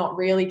something they've not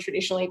really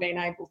traditionally been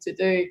able to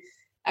do.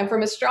 And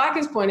from a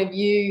striker's point of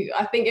view,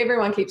 I think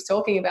everyone keeps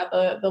talking about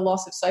the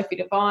loss of Sophie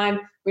Devine.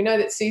 We know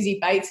that Susie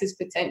Bates is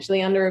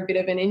potentially under a bit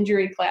of an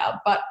injury cloud,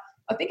 but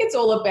I think it's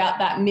all about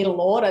that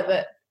middle order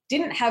that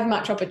didn't have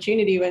much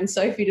opportunity when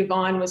Sophie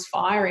Devine was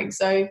firing.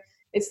 So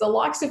it's the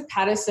likes of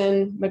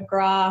Patterson,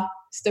 McGrath,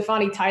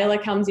 Stefani Taylor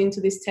comes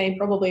into this team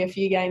probably a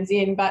few games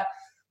in, but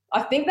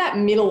I think that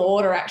middle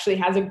order actually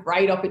has a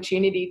great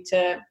opportunity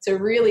to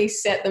really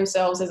set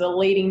themselves as a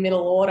leading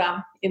middle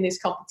order in this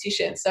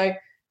competition. So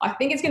I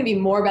think it's going to be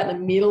more about the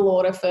middle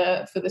order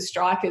for the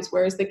strikers,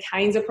 whereas the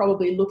Canes are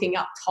probably looking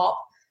up top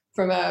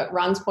from a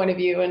runs point of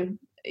view. And,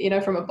 you know,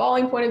 from a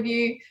bowling point of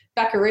view,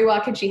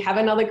 Bakariwa, could she have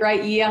another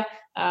great year?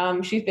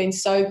 She's been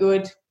so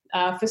good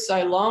for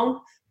so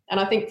long. And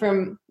I think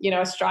from, you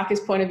know, a striker's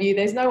point of view,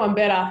 there's no one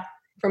better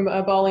from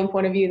a bowling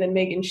point of view than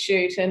Megan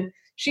Shute. And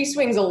she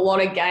swings a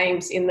lot of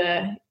games in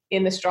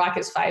the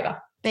striker's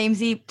favour.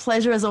 Beamsy,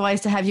 pleasure as always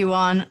to have you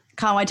on.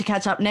 Can't wait to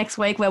catch up next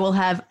week where we'll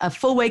have a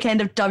full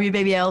weekend of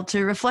WBBL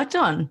to reflect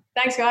on.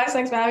 Thanks, guys.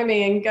 Thanks for having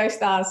me, and go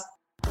Stars.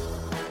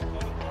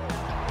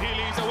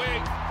 Healy's away.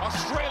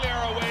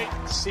 Australia away.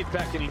 Sit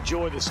back and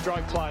enjoy the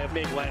stroke play of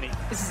Meg Lanning.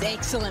 This is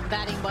excellent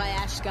batting by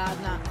Ash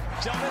Gardner.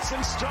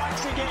 Jonathan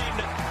strikes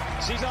again.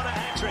 She's on a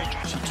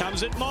hat-trick. She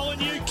comes at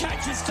Molyneux.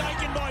 Catch is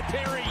taken by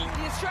Perry.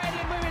 The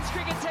Australian women's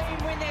cricket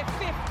team win their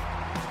 5th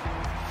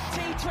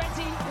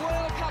T20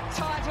 World Cup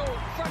title in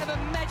front of a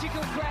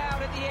magical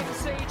crowd at the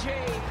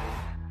MCG.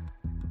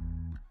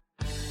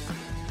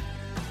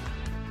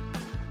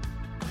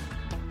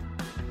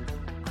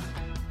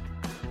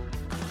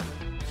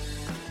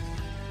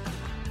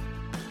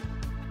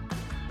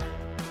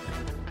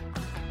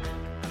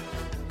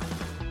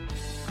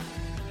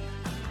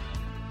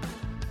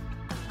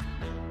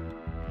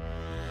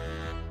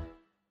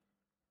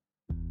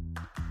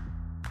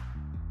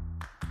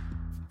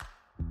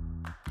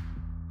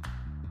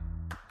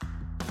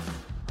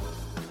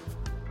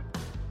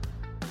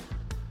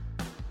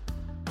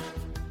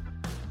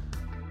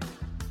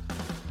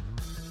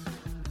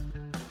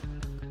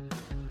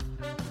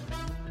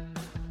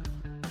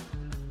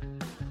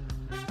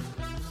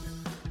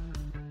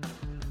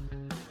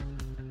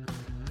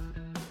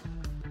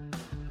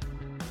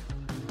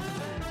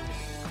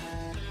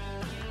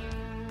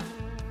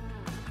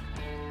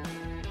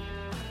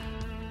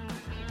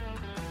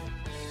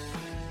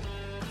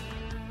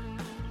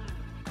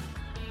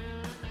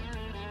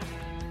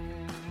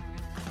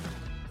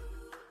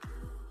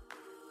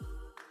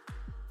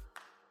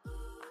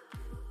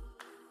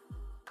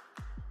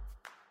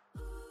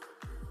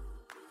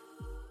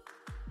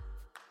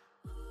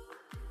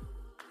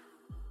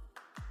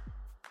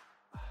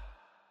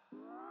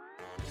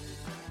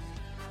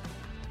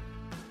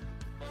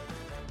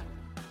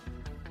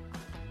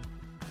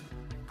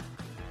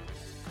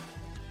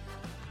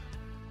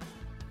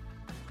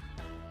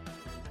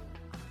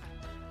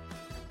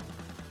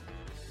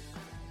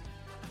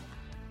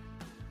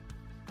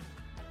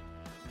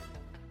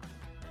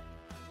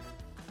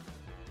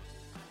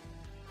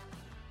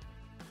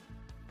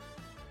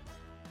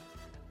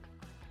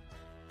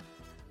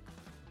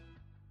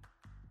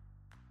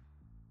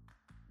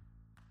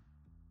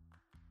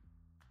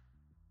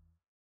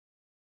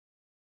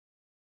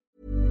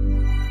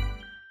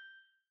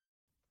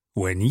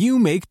 When you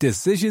make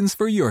decisions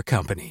for your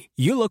company,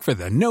 you look for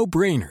the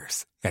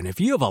no-brainers. And if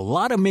you have a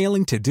lot of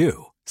mailing to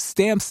do,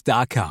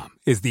 Stamps.com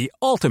is the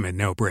ultimate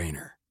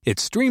no-brainer. It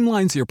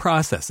streamlines your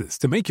processes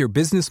to make your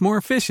business more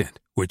efficient,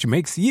 which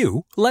makes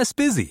you less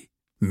busy.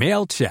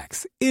 Mail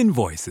checks,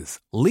 invoices,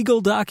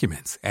 legal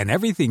documents, and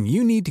everything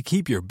you need to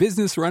keep your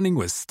business running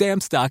with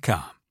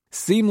Stamps.com.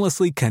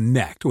 Seamlessly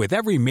connect with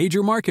every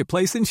major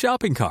marketplace and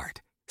shopping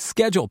cart.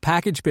 Schedule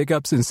package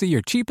pickups and see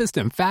your cheapest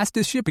and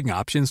fastest shipping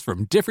options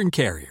from different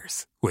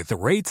carriers, with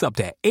rates up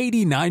to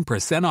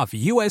 89% off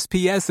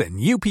USPS and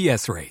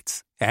UPS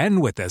rates.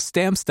 And with the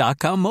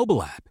Stamps.com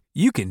mobile app,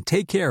 you can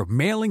take care of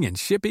mailing and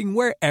shipping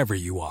wherever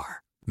you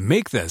are.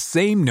 Make the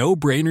same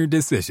no-brainer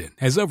decision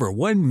as over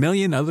 1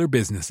 million other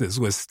businesses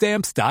with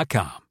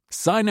Stamps.com.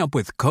 Sign up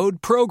with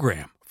code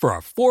PROGRAM for a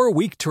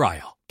 4-week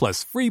trial,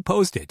 plus free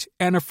postage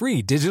and a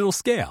free digital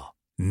scale.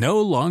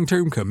 No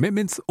long-term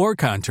commitments or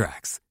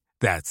contracts.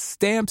 That's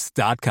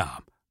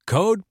Stamps.com.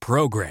 Code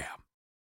PROGRAM.